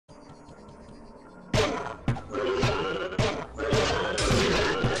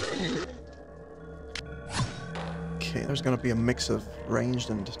there's gonna be a mix of ranged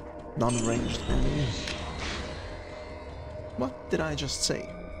and non-ranged enemies. What did I just say?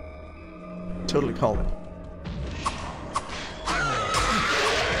 Totally called it.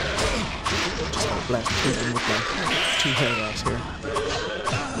 Just gonna blast through them with my two hair dogs here.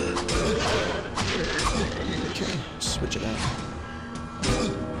 Okay, switch it out.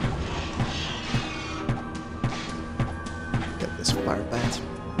 Get this fire bat.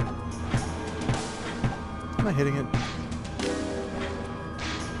 Am I hitting it?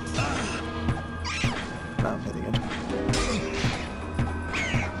 No, I'm hitting it.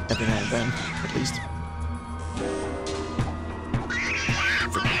 Every now and then, at least.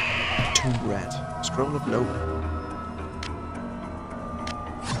 Tomb Rat. Scroll of Low.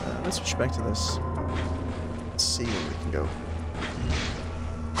 Let's switch back to this. Let's see where we can go.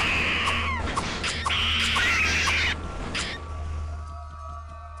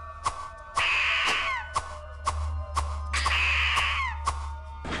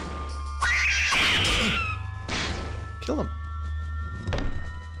 Kill him.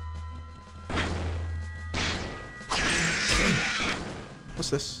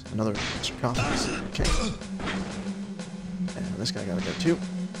 What's this? Another sarcophagus. Okay. And this guy gotta go too.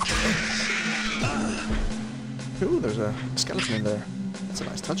 Ooh, there's a skeleton in there. That's a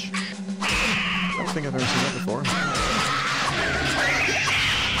nice touch. I don't think I've ever seen that before.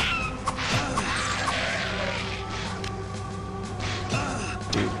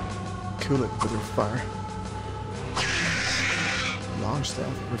 Dude, cool it with your fire. Long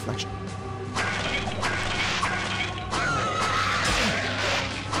stealth reflection.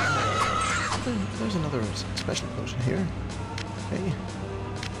 There's another special potion here. Okay.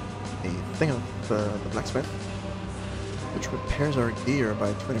 A thing of the blacksmith, which repairs our gear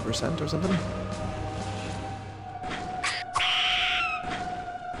by 20% or something.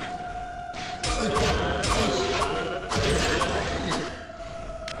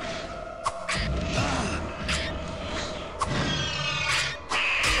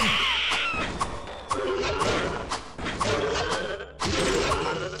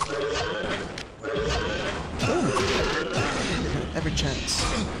 Every chance.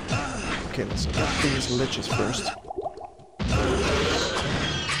 Okay, let's get these liches first.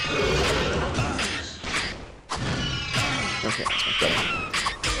 Okay, that's much better.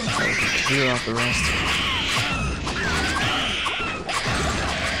 Now we can clear off the rest.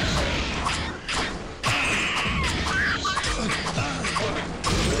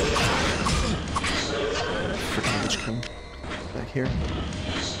 Freaking Lich King back here.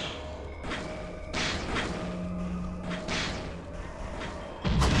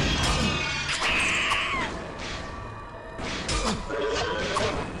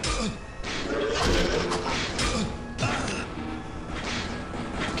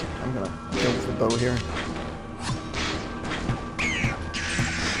 Bow here.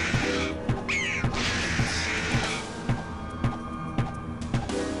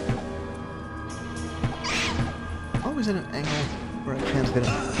 Always in an angle where I can't hit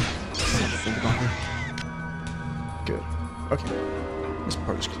him. Think about it. Good. Okay. This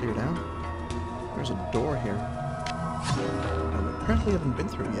part is cleared out. There's a door here. And we apparently haven't been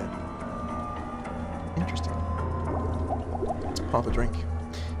through yet. Interesting. Let's pop a drink.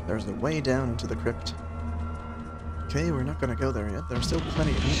 There's the way down into the crypt. Okay, we're not gonna go there yet. There's still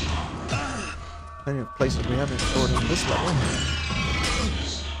plenty of places we haven't explored in this level.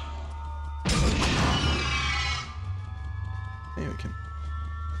 Maybe we can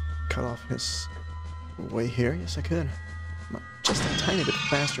cut off his way here. Yes, I could. I'm just a tiny bit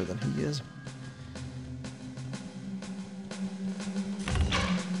faster than he is.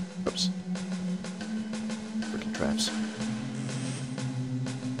 Oops. Freaking traps.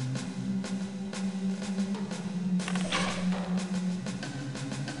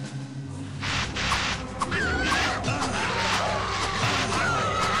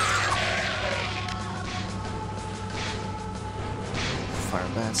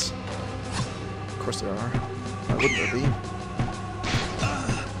 Fire bats. Of course there are. Why wouldn't there be?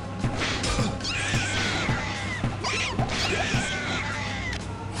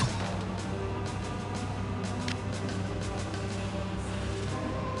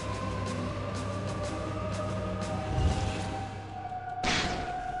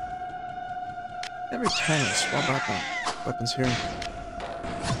 Every time I swap out my weapons here.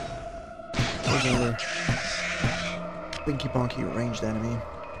 There's another binky bonky ranged enemy.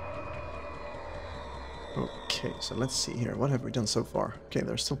 Okay, so let's see here. What have we done so far? Okay,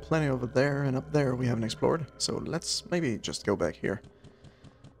 there's still plenty over there and up there we haven't explored. So let's maybe just go back here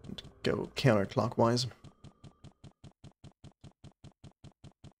and go counterclockwise.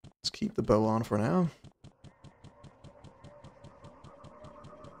 Let's keep the bow on for now.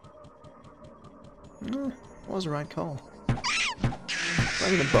 was the right call.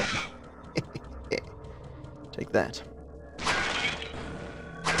 Right in the bum. Take that.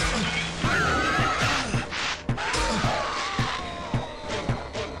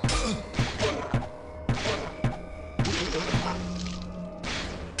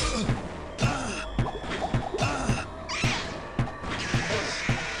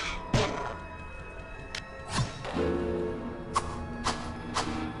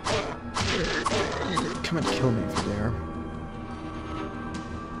 Come and kill me if you dare.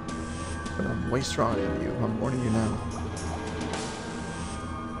 But I'm way stronger than you, I'm warning you now.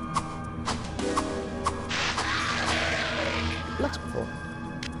 Flex before.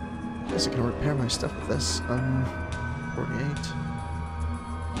 Guess I can repair my stuff with this. 48.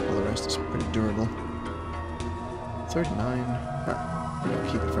 All the rest is pretty durable. 39. We're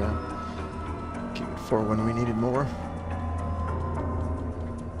gonna keep it for now. Keep it for when we need it more.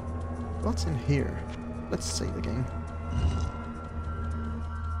 What's in here? Let's save the game.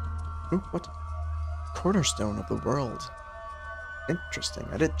 Ooh, what? Cornerstone of the world. Interesting.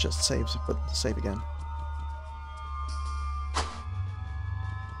 I did just save, but save again.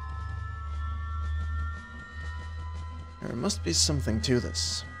 There must be something to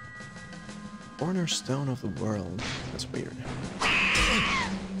this. Cornerstone of the world. That's weird.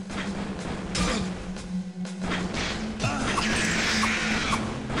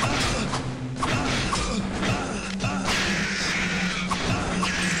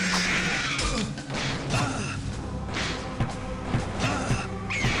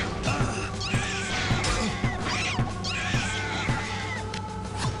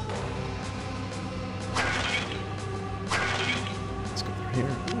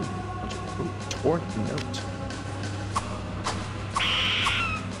 Note.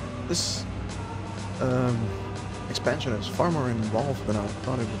 This expansion is far more involved than I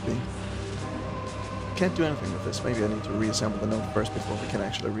thought it would be. Can't do anything with this. Maybe I need to reassemble the note first before we can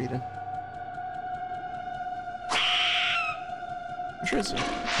actually read it. I'm sure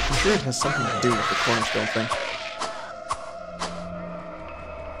it has something to do with the cornerstone thing.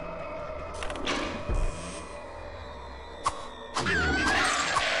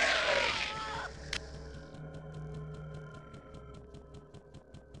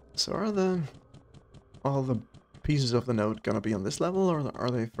 So are all the pieces of the note gonna be on this level, or are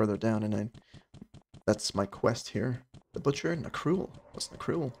they further down? And that's my quest here. The Butcher, Nacruel. What's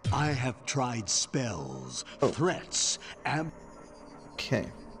Nacruel? I have tried spells, threats, and...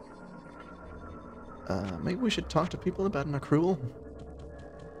 Okay. Maybe we should talk to people about Nacruel?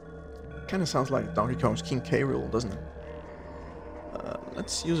 Kinda sounds like Donkey Kong's King K. Rool, doesn't it?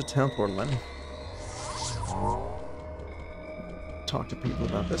 Let's use a teleport then. Talk to people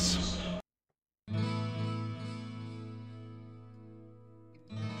about this.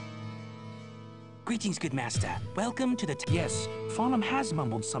 Greetings, good master. Welcome to the... Yes, Farnham has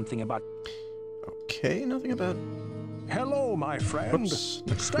mumbled something about... Okay, nothing about... Hello, my friend. Oops,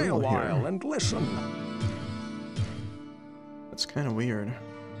 Stay a while here. and listen. That's kind of weird.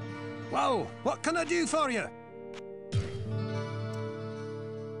 Well, what can I do for you?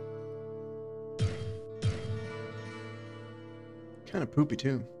 Kind of poopy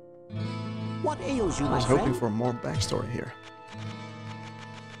too. What ails you, I my was friend? hoping for more backstory here.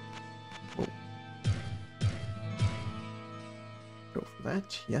 Oh. Go for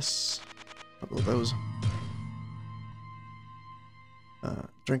that, yes. A couple of those.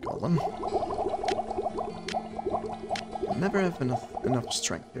 Drink all them. Never have enough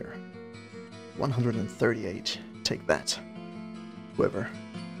strength here. 138. Take that. Whoever.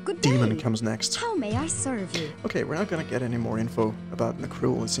 Good Demon day. comes next. How may I serve you? Okay, we're not gonna get any more info about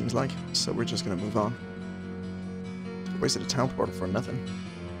Nacruel, it seems like, so we're just gonna move on. Wasted a town portal for nothing.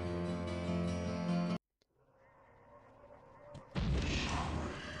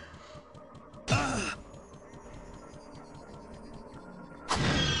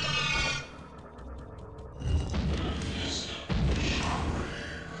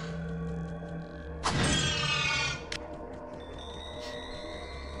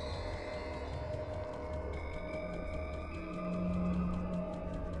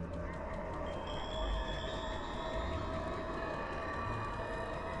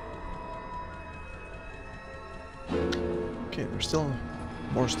 Okay, there's still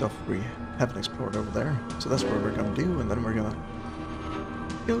more stuff we haven't explored over there, so that's what we're gonna do, and then we're gonna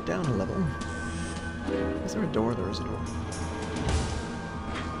go down a level. Is there a door? There is a door.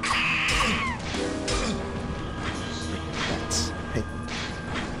 That's... hey.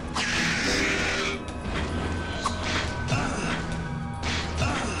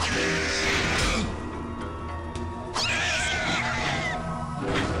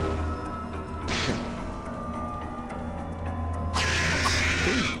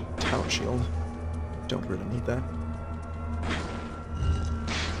 Ooh, tower shield. Don't really need that.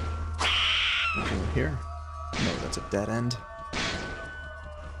 Nothing here. No, that's a dead end.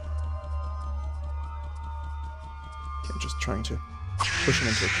 Okay, I'm just trying to push him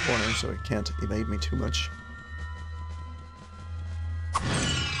into a corner so he can't evade me too much.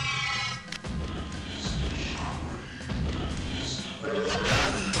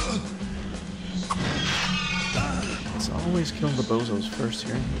 Let's always kill the bozos first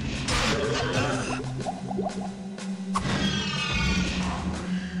here.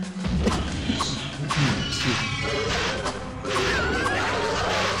 Excuse me.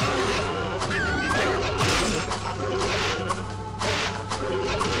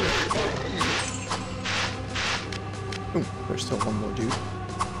 Oh, there's still one more dude.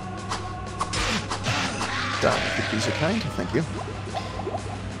 Die, if these are kind, thank you.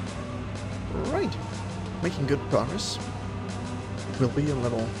 Right, making good progress. We'll be a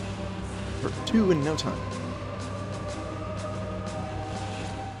level 2 in no time.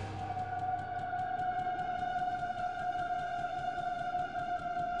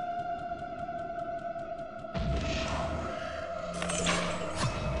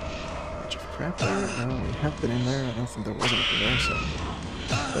 Bunch of crap there. No, we have been in there. I don't think there was anything there, so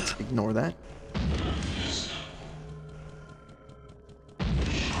let's ignore that.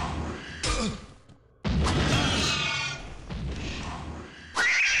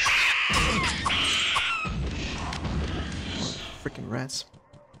 Freaking rats.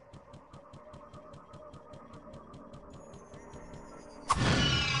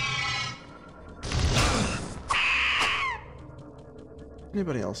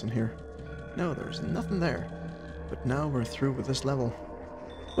 Anybody else in here? No, there's nothing there. But now we're through with this level,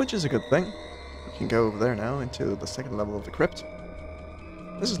 which is a good thing. We can go over there now into the second level of the crypt.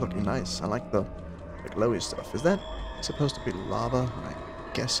 This is looking nice. I like the glowy stuff. Is that supposed to be lava? I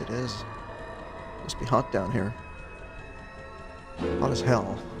guess it is. Must be hot down here. Hot as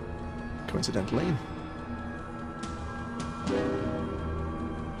hell, coincidentally.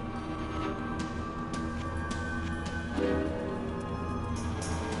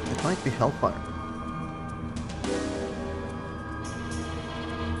 It might be Hellfire.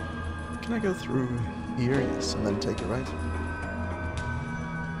 Can I go through here? Yes, and then take it right.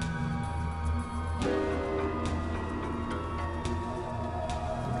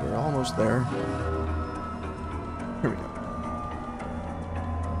 We're almost there. Here we go.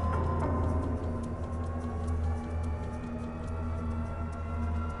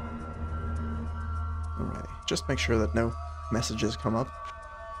 Alrighty, just make sure that no messages come up,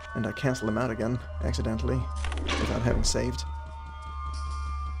 and I cancel them out again, accidentally, without having saved,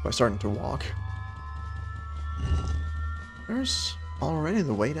 by starting to walk. There's already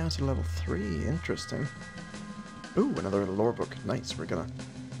the way down to level 3, interesting. Ooh, another lore book, nice, we're gonna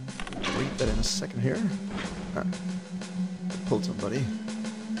read that in a second here. Ah, I pulled somebody.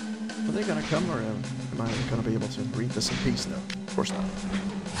 Are they gonna come, or am I gonna be able to read this in peace? No, of course not.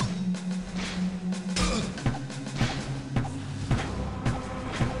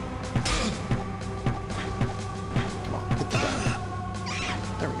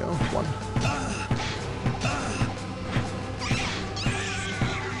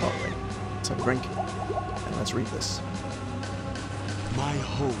 Drink, and let's read this. My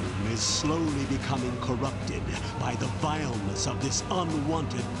home is slowly becoming corrupted by the vileness of this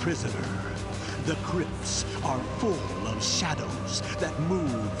unwanted prisoner. The crypts are full of shadows that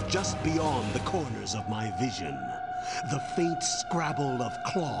move just beyond the corners of my vision. The faint scrabble of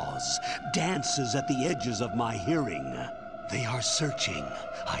claws dances at the edges of my hearing. They are searching,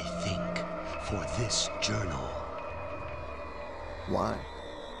 I think, for this journal. Why?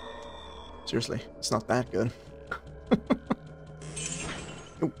 Seriously, it's not that good.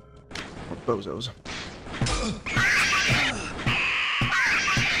 Ooh, more bozos.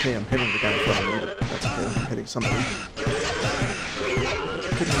 Okay, I'm hitting the guy in front of me, but that's okay. I'm hitting somebody.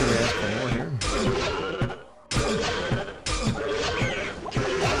 Couldn't really ask for more here.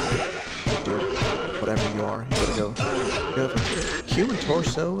 Dude, whatever you are, you gotta go. You have a human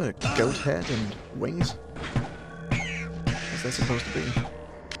torso, a goat head, and wings. What's that supposed to be?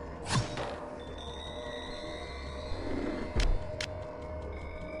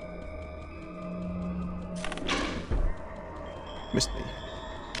 Missed me.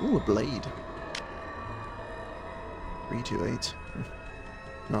 Ooh, a blade. 328.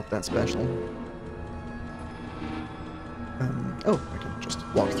 Not that special. Oh, I can just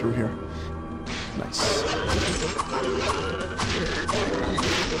walk through here. Nice.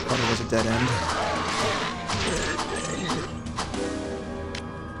 Thought it was a dead end.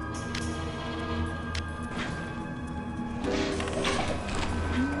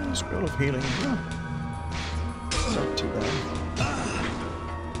 Scroll of healing. Oh. Not too bad.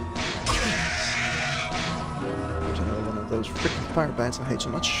 There's another one of those freaking fire bats I hate so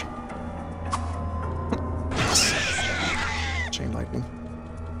much. Chain lightning.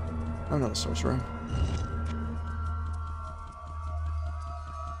 I'm not a sorcerer.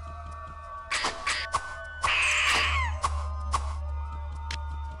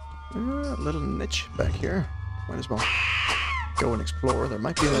 A little niche back here. Might as well go and explore. There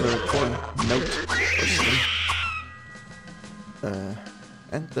might be another important note or something.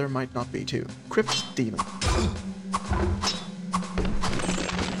 And there might not be too. Crypt Demon. I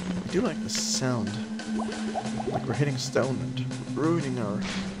do like the sound. Like we're hitting stone and ruining our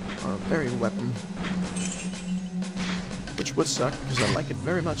very weapon. Which would suck, because I like it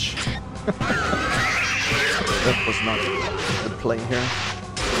very much. That was not the play here.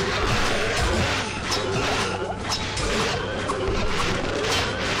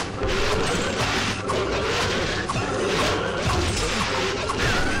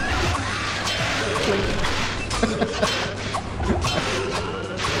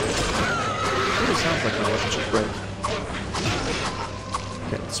 It sounds like my weapon should break.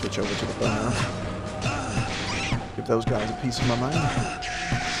 Okay, let's switch over to the bow now. Give those guys a piece of my mind.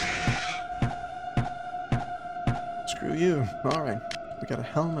 Screw you. Alright, we got a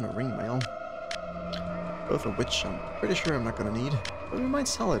helm and a ring mail. Both of which I'm pretty sure I'm not gonna need, but we might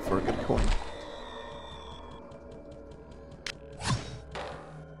sell it for a good coin.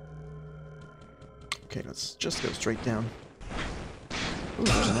 Okay, let's just go straight down. Ooh,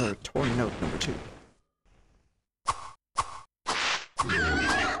 there's another torn note, number 2.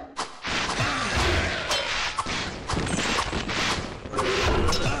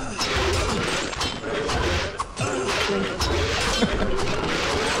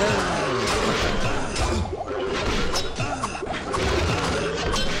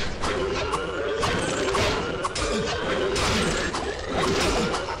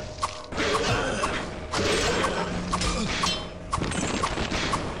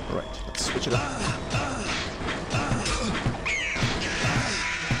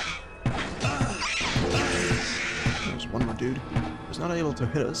 To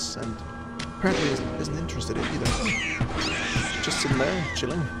hit us, and apparently isn't interested in either. Just sitting there,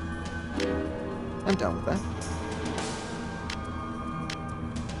 chilling. I'm down with that.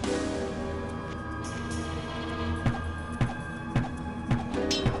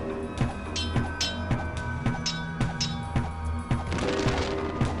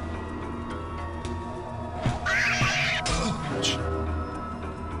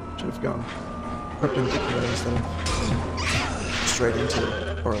 Should have gone perpendicular instead of straight into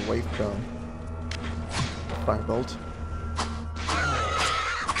it, or away from firebolt.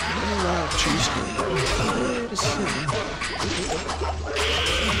 Choose me. Wait a second.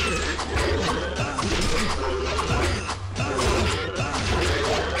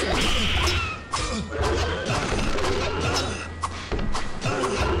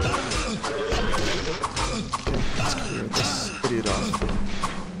 Okay, let's clear this idiot off.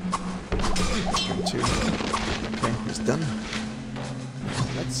 Turn 2. Okay, he's done.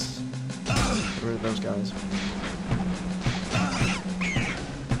 Let's get rid of those guys.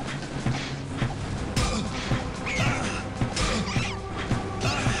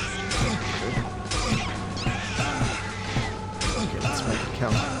 Okay, let's make it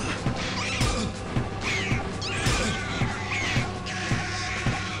count.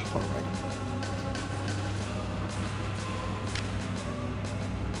 Alright.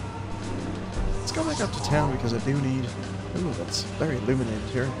 Let's go back up to town because I do need... Ooh, that's very illuminated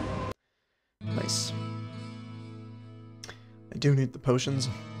here. Nice. I do need the potions.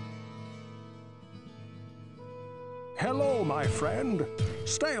 Hello, my friend.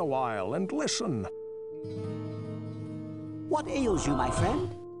 Stay a while and listen. What ails you, my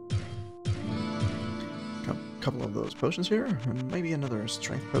friend? Couple of those potions here, and maybe another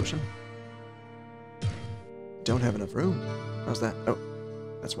strength potion. Don't have enough room. How's that? Oh,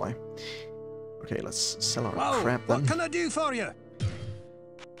 that's why. Okay, let's sell our crap then. What can I do for you?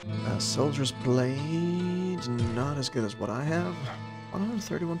 Soldier's Blade, not as good as what I have.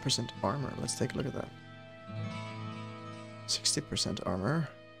 131% armor, let's take a look at that. 60% armor.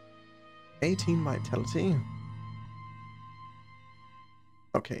 18 vitality.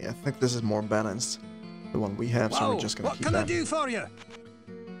 Okay, I think this is more balanced. The one we have, so we're just gonna keep that. What can I do for you?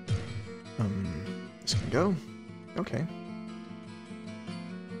 This can go. Okay.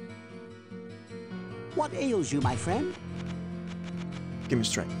 What ails you, my friend? Give me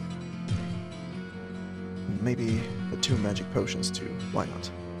strength. Maybe the 2 magic potions too. Why not?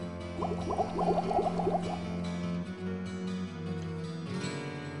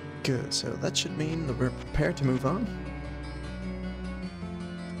 Good, so that should mean that we're prepared to move on.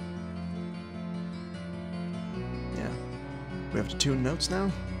 Yeah, we have to tune notes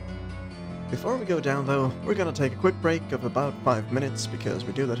now. Before we go down though, we're gonna take a quick break of about 5 minutes, because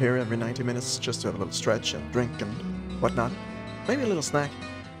we do that here every 90 minutes, just to have a little stretch and drink and whatnot. Maybe a little snack,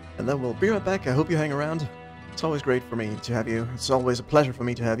 and then we'll be right back. I hope you hang around. It's always great for me to have you. It's always a pleasure for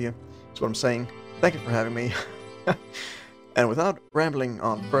me to have you. That's what I'm saying. Thank you for having me. And without rambling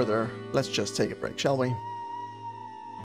on further, let's just take a break, shall we?